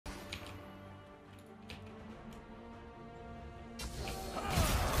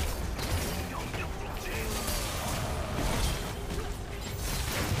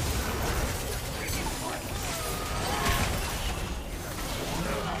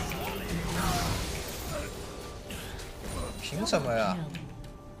凭什么呀？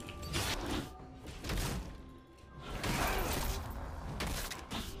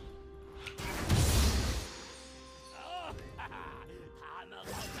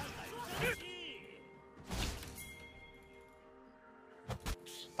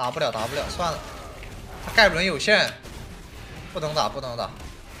打不了，算了，他盖伦有限，不能打。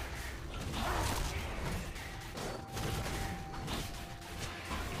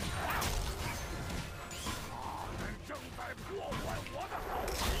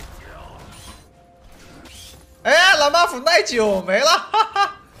哎，蓝 buff 耐久没了，哈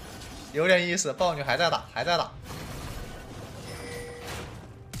哈，有点意思。豹女还在打，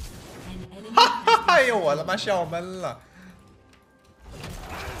哈哈，哎呦，我他妈笑闷了。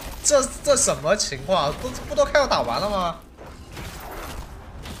这什么情况？不都快要打完了吗？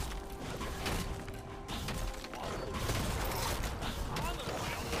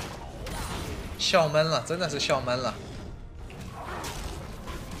笑闷了，真的是笑闷了。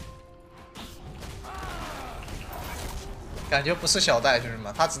感觉不是小戴，兄弟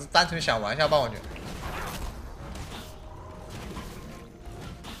们，他只是单纯想玩一下豹女。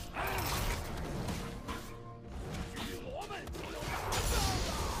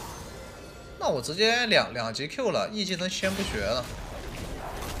那我直接两级 Q 了，E技能先不学了。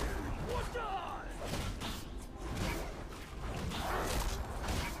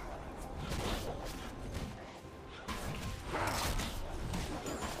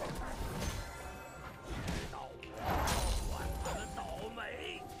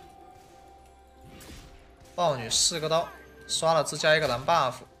豹女4个刀，刷了只加1个蓝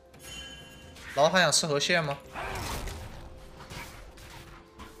buff。然后他想吃河蟹吗？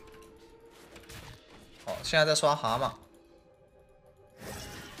好，现在在刷蛤蟆。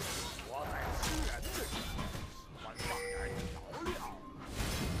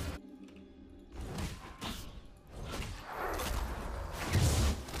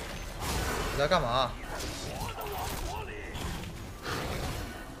你在干嘛？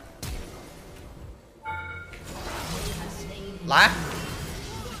来！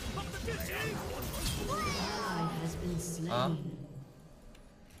啊！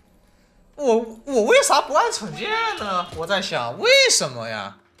我为啥不按惩戒呢？我在想为什么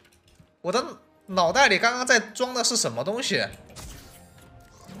呀？我的脑袋里刚刚在装的是什么东西？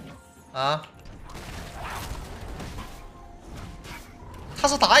啊？他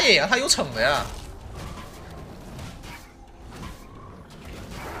是打野呀，他有惩的呀。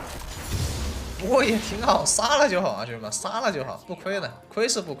不过也挺好，杀了就好啊，兄弟们，杀了就好，不亏的，亏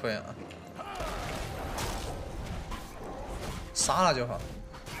是不亏啊，杀了就好。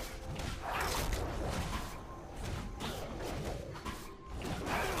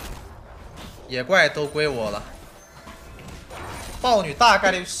野怪都归我了，豹女大概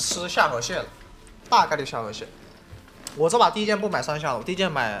率吃下河蟹了，大概率下河蟹。我这把第一件不买3下了，我第一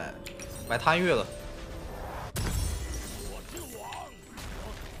件买贪欲了。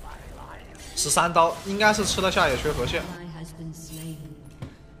13刀应该是吃了下野缺河蟹。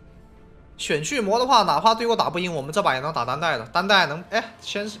选巨魔的话，哪怕对我打不赢，我们这把也能打单带的。单带能哎，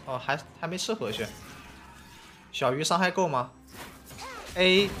先哦还没吃河蟹。小鱼伤害够吗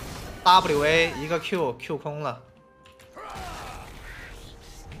 ？A W A 一个 Q 空了。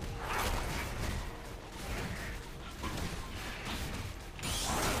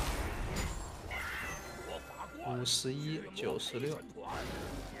51、96。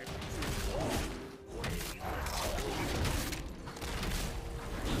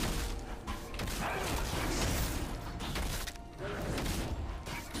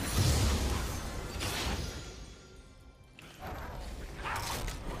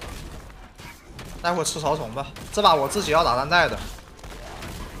待会儿吃草丛吧，这把我自己要打单带的。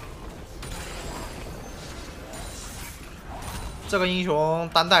这个英雄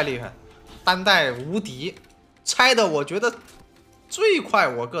单带厉害，单带无敌，拆的我觉得最快，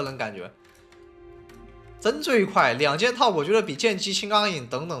我个人感觉真最快。2件套我觉得比剑姬、青钢影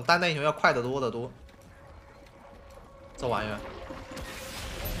等等单带英雄要快得多得多。这玩意儿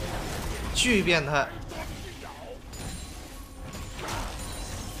巨变态。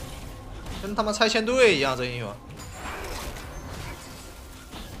跟他妈拆迁队一样，这英雄。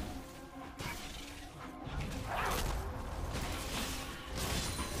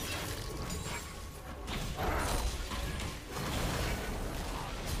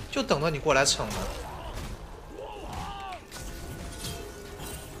就等着你过来逞呢。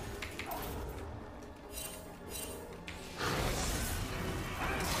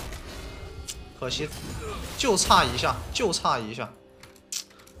可惜，就差一下，就差一下。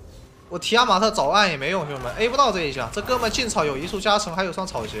我提亚马特早按也没用，兄弟们 ，A 不到这一下。这哥们进草有移速加成，还有双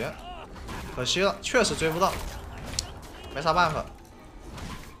草鞋，可惜了，确实追不到。没啥办法。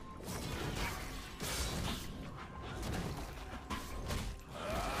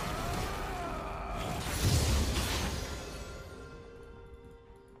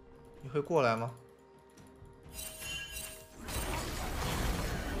你会过来吗？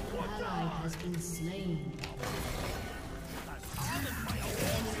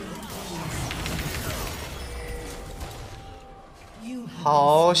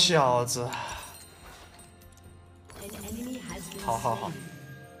 好小子，好好好，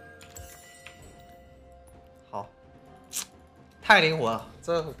好，太灵活了，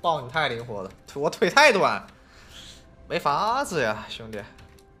这爆你太灵活了，我腿太短，没法子呀，兄弟，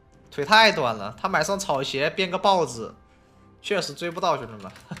腿太短了。他买双草鞋编个豹子，确实追不到，兄弟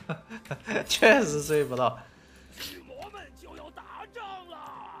们，确实追不到，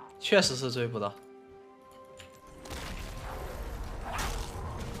确实是追不到。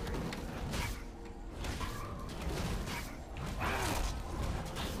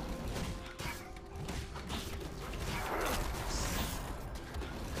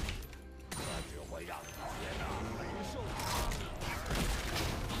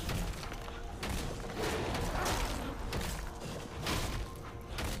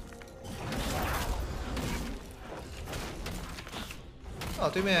 啊，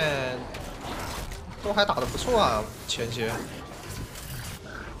对面都还打得不错啊，前期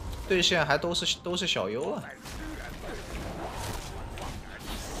对线还都是小优啊。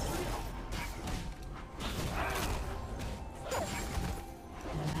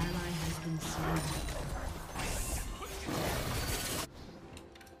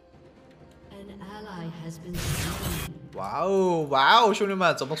哇哦哇哦，兄弟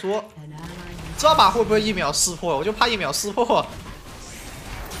们怎么说？这把会不会1秒撕破？我就怕1秒撕破。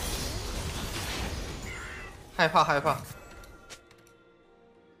 害怕害怕，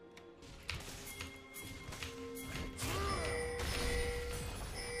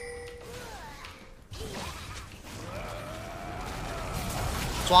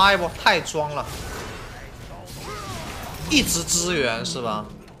抓一波，太装了，一直支援是吧？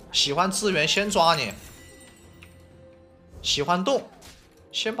喜欢支援先抓你，喜欢动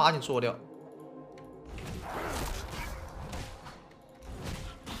先把你做掉。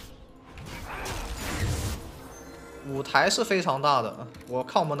 舞台是非常大的，我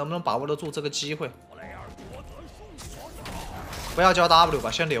看我们能不能把握得住这个机会。不要交 W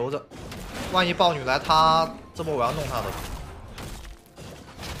吧，先留着，万一豹女来，他这波我要弄他的。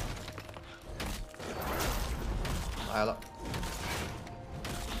来了，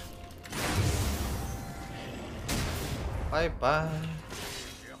拜拜。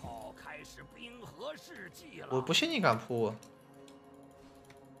我不信你敢扑我，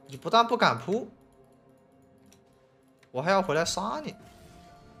你不但不敢扑。 我还要回来杀你！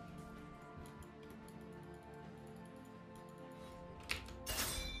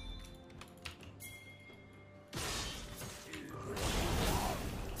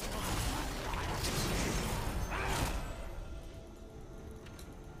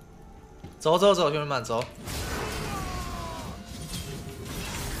走走走，兄弟们走！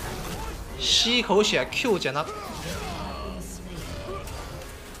吸一口血 ，Q 捡了。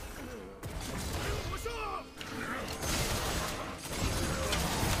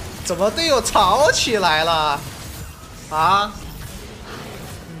 怎么队友吵起来了？啊？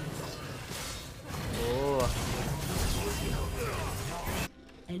哦。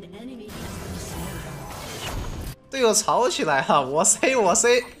队友吵起来了，我 C 我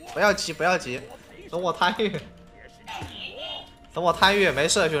C， 不要急不要急，等我贪欲，等我贪欲，没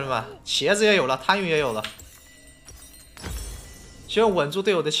事，兄弟们，鞋子也有了，贪欲也有了，先稳住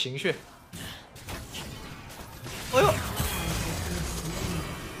队友的情绪。哎呦！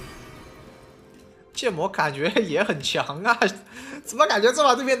 剑魔感觉也很强啊，怎么感觉这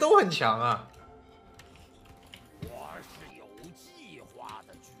把对面都很强啊？我是有计划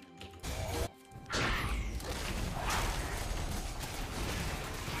的巨魔。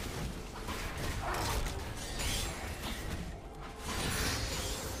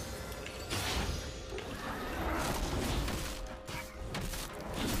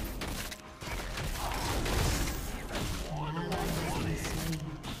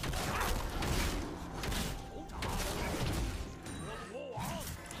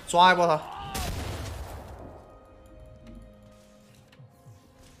抓一波他！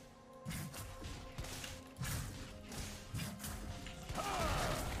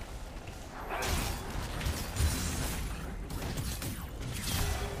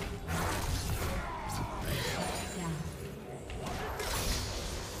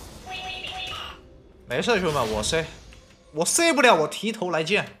没事，兄弟们，我 C 不了，我提头来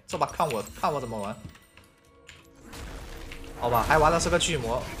见。这把看我怎么玩。好吧，还玩的是个巨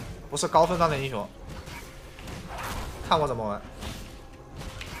魔，不是高分段的英雄。看我怎么玩。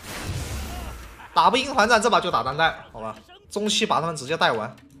打不赢团战，这把就打单带，好吧？中期把他们直接带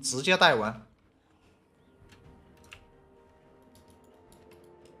完，直接带完。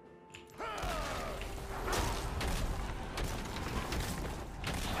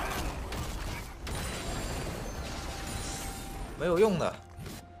没有用的，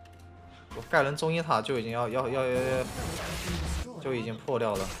我盖伦中一塔就已经就已经破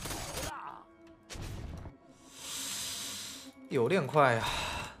掉了。有点快呀！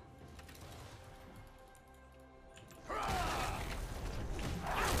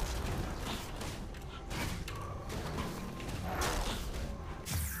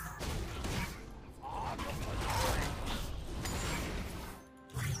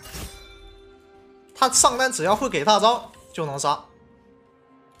他上单只要会给大招就能杀。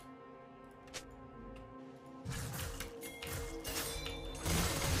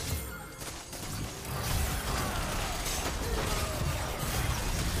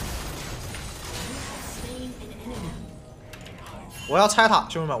我要拆塔，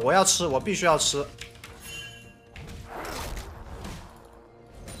兄弟们，我要吃，我必须要吃。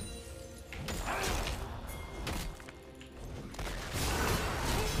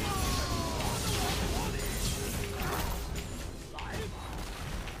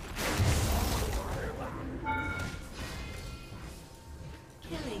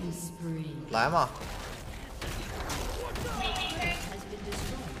来嘛！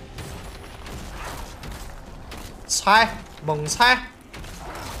拆，猛拆！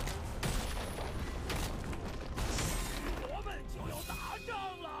我们就要打仗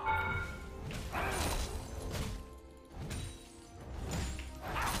了！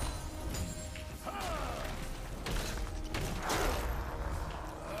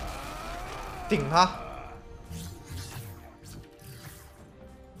顶他！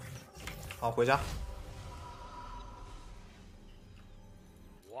好，回家。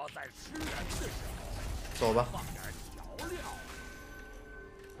我在吃人的时候走吧。放点调料。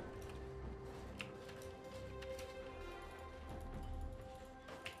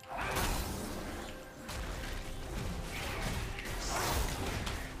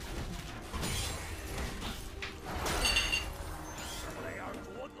雷尔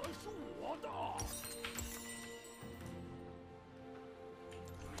卓德是我的。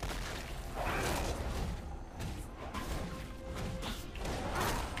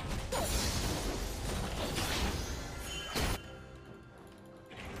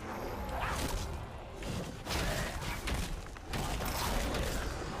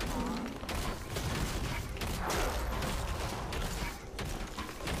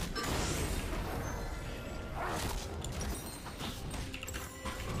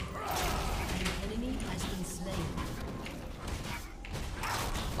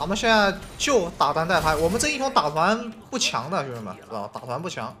咱们现在就打单带他，我们这英雄打团不强的，兄弟们，知道吧？打团不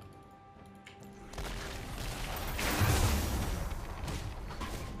强。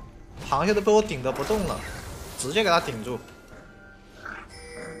螃蟹都被我顶得不动了，直接给他顶住。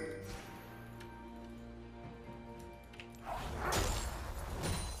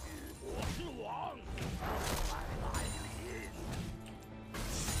我是王，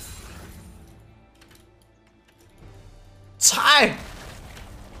拆！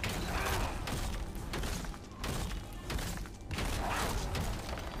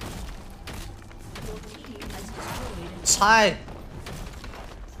拆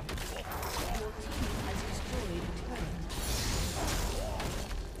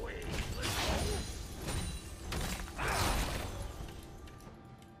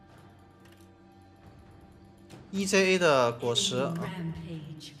！EJA 的果实，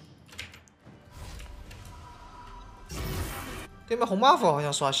对面红 buff 好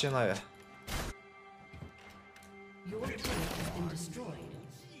像刷新了耶。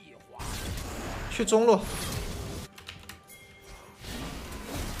去中路。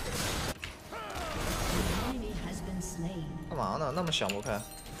干嘛呢？那么想不开。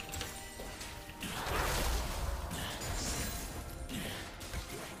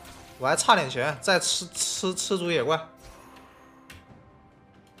我还差点钱，再吃主野怪。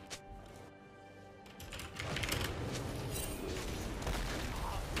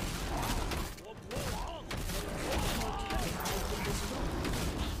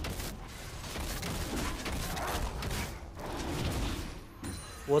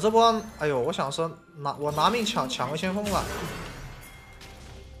我这波，哎呦，我想说我拿命抢个先锋吧。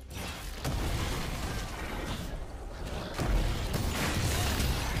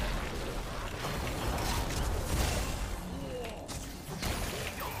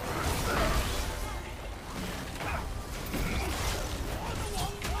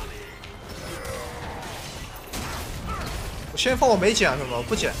先锋我没捡是吗？我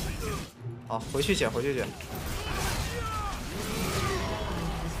不捡。好，回去捡，回去捡。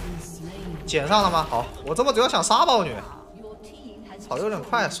捡上了吗？好，我这么主要想杀豹女，跑得有点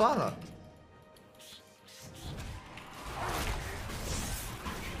快，算了。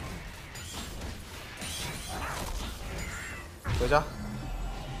回家。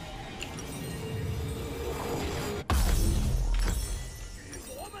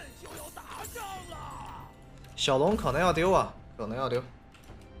小龙可能要丢啊，可能要丢。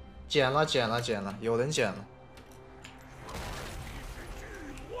捡了，捡了，捡了，有人捡了。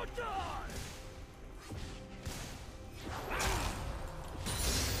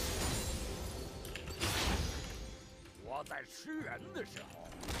我在吃人的时候，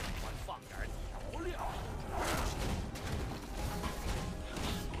会放点调料。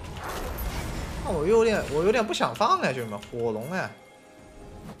那我有点不想放哎，兄弟们，火龙哎。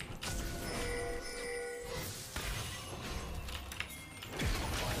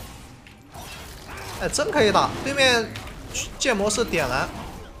哎，真可以打！对面剑魔是点燃，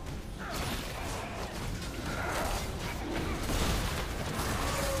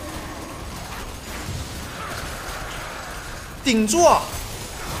顶住！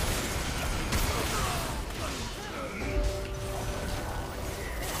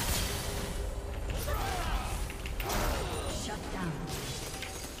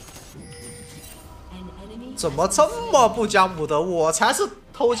怎么这么不讲武德？我才是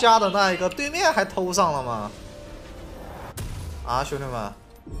偷家的那一个，对面还偷上了吗？啊，兄弟们！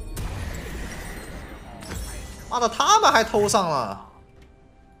妈的，他们还偷上了！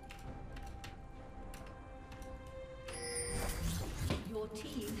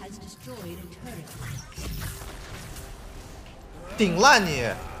顶烂你！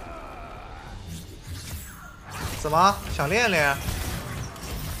怎么想练练？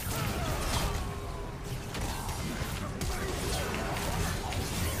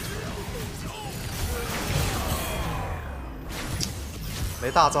没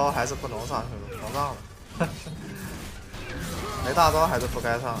大招还是不能上，兄弟，能上了。没大招还是不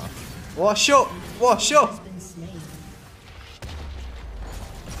该上啊！我秀，我秀！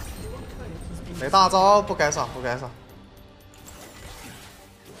没大招不该上，不该上。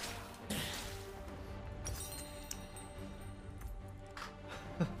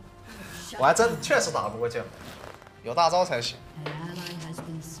我还真确实打不过剑魔，有大招才行。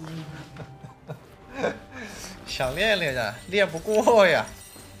想练练呀，练不过呀。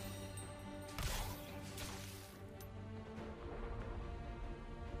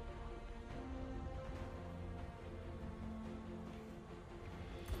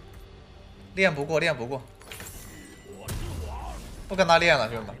练不过，练不过。不跟他练了，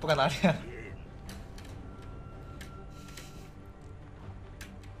兄弟们，不跟他练了。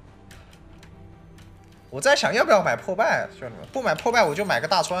我在想要不要买破败，兄弟们，不买破败我就买个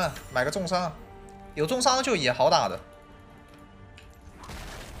大川，买个重伤，有重伤就也好打的。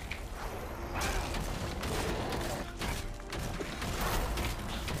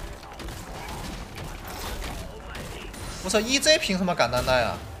不是 EJ 凭什么敢单带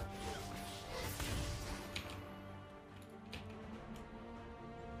啊？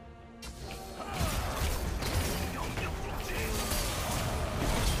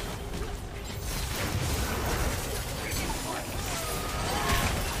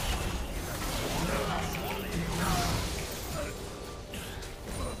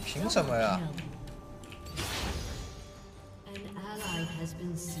凭什么呀？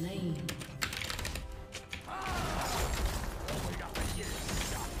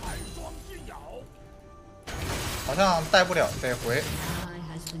好像带不了，得回。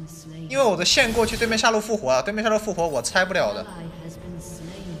因为我的线过去，对面下路复活了，对面下路复活我拆不了的。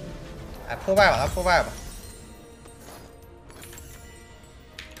哎，破败吧，那破败吧。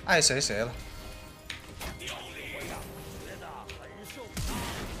爱谁谁了。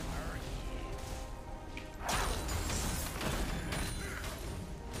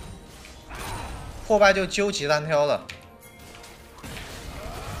破败就究极单挑了。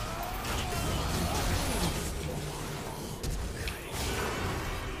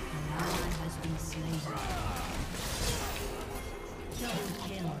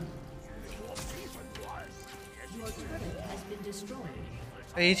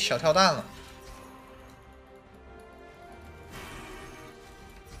A 小跳蛋了，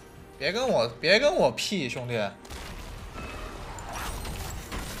别跟我屁，兄弟！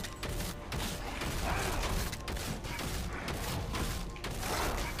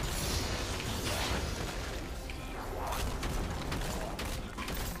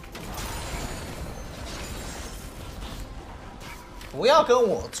不要跟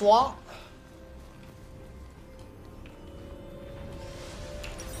我装！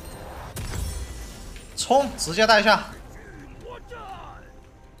冲，直接带下。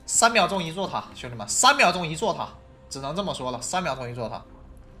3秒钟一座塔，兄弟们，3秒钟一座塔，只能这么说了，3秒钟一座塔，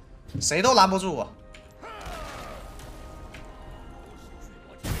谁都拦不住我。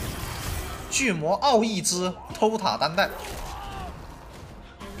巨魔奥义之偷塔单带，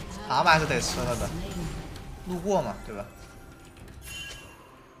塔们还是得吃了的，路过嘛，对吧？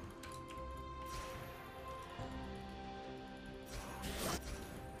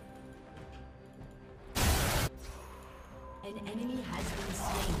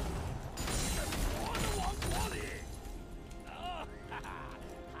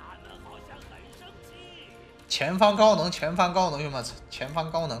 前方高能，前方高能，兄弟们，前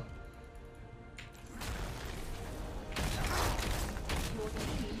方高能！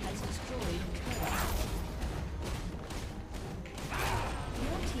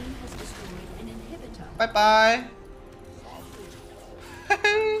拜拜！嘿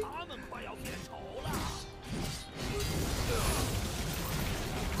嘿。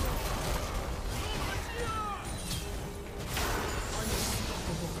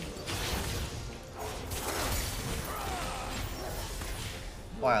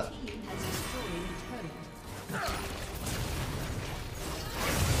坏了！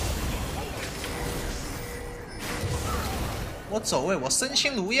我走位，我身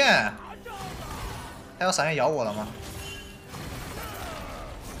轻如燕。他要闪现咬我了吗？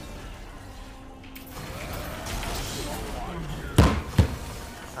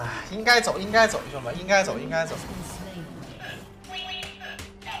哎，应该走，应该走，兄弟们，应该走，应该走。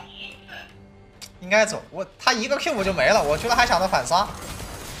 应该走，他一个 Q 我就没了，我居然还想着反杀，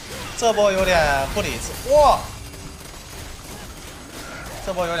这波有点不理智，哇！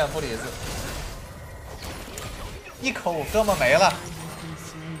这波有点不理智，一口哥们没了，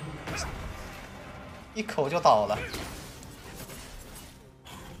一口就倒了。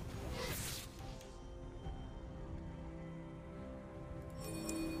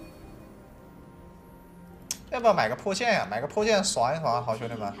要不要买个破剑呀？买个破剑爽一爽，好兄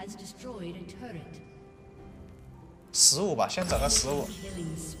弟们。15吧，先整个15。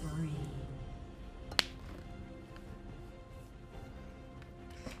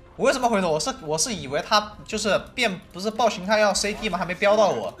我为什么回头？我是以为他就是不是爆形态要 CD 吗？还没飙到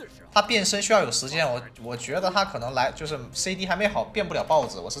我，他变身需要有时间。我觉得他可能来就是 CD 还没好，变不了豹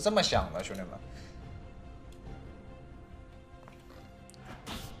子，我是这么想的，兄弟们。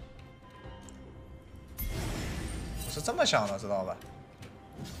 是这么想的，知道吧？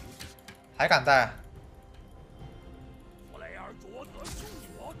还敢带？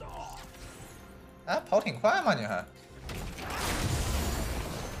哎，跑挺快嘛，你还？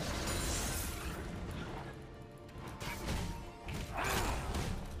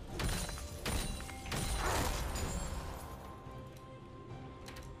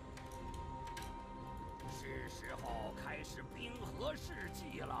是时候开始冰河世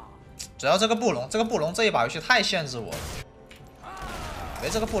纪了。 主要这个布隆这一把游戏太限制我了，没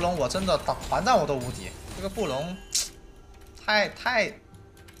这个布隆我真的打团战我都无敌。这个布隆太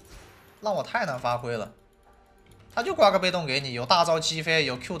让我太难发挥了，他就挂个被动给你，有大招击飞，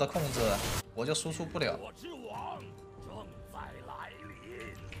有 Q 的控制，我就输出不了。我之王正在来临。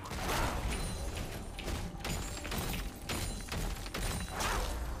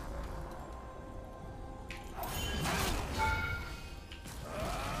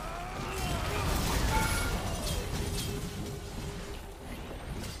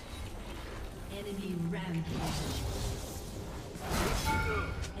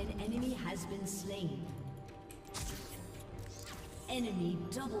 An enemy has been slain. Enemy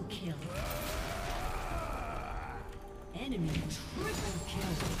double kill. Enemy triple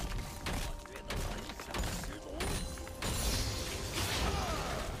kill.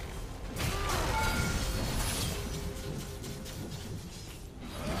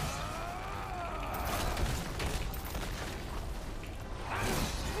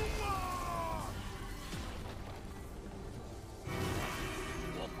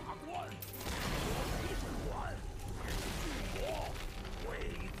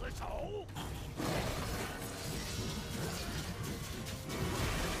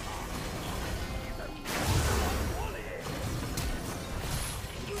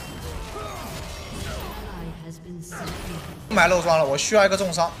 买肉装了，我需要一个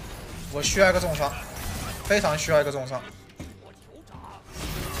重伤，我需要一个重伤，非常需要一个重伤。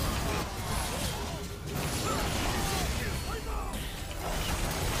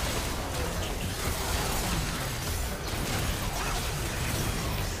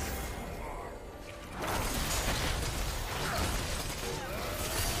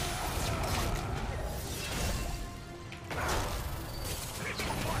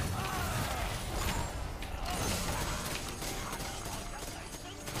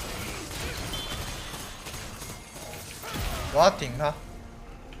我要顶他。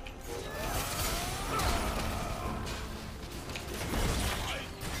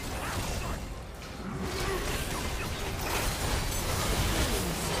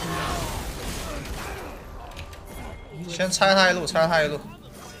先拆他一路，拆他一路。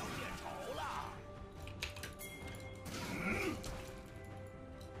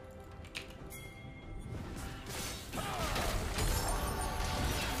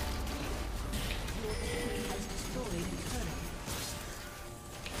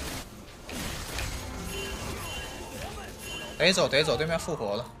 得走得走，对面复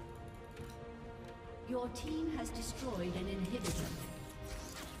活了。Your team has destroyed an inhibitor.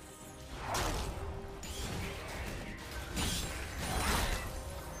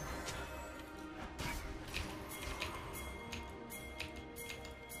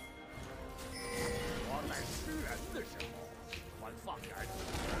 我在吃人的时候喜欢放点儿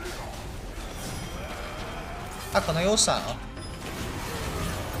他可能有闪啊，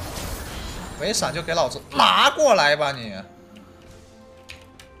没闪就给老子拿过来吧你！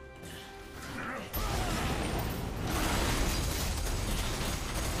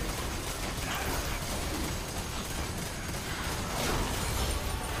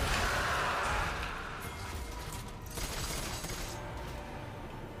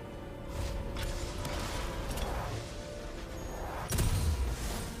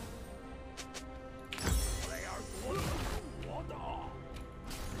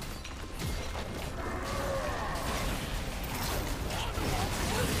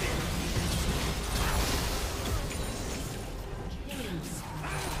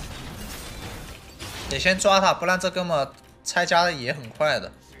得先抓他，不然这哥们拆家的也很快的。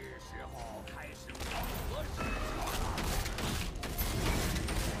是时候开始我合适。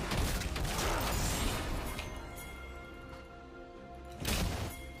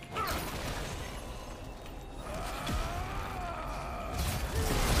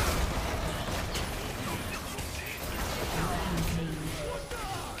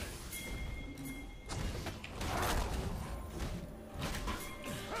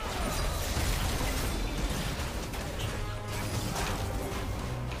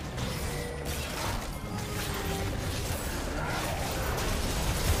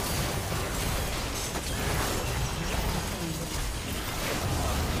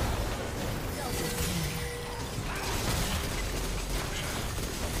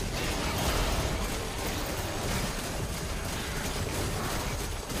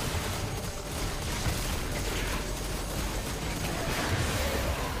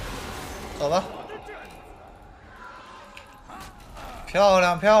走吧，漂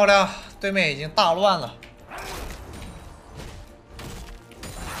亮漂亮，对面已经大乱了。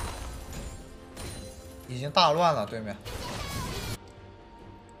已经大乱了，对面。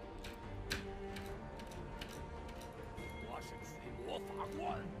我是巨魔法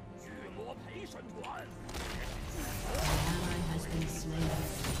官，巨魔陪审团。 An ally has been slain.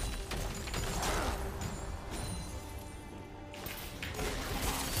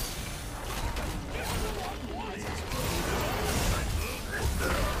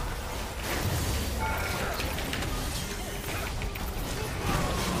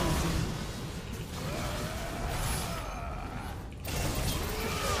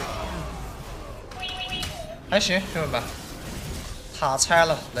 还行，兄弟们，塔拆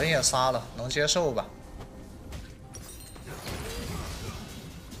了，人也杀了，能接受吧？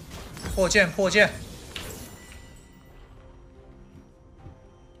破剑，破剑！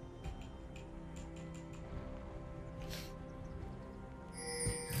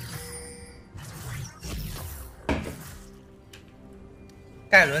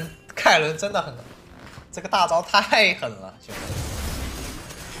盖伦真的很，这个大招太狠了，兄弟。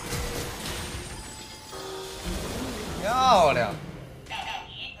 漂亮，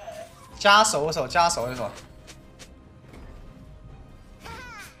加守一手，加守一手。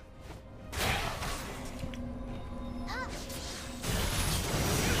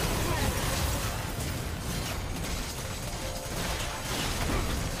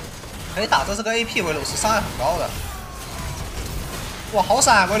可以打，这是个 AP 维鲁斯，伤害很高的。哇，好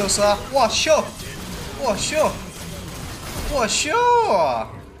闪，维鲁斯！哇秀，哇秀，哇秀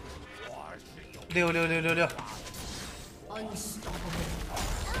！66666。 Unstoppable.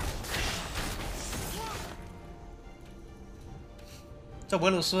 这维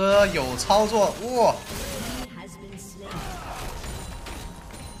鲁斯有操作，哇！ Has been slain.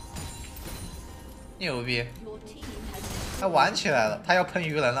 牛逼！ Your team has 他玩起来了，他要喷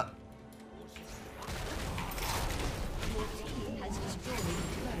鱼人了。 your team has destroyed a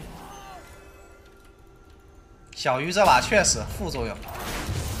turret. 小鱼这把确实副作用。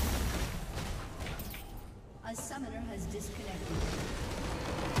 A A summoner has disconnected.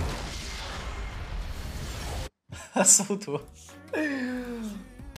 搜图，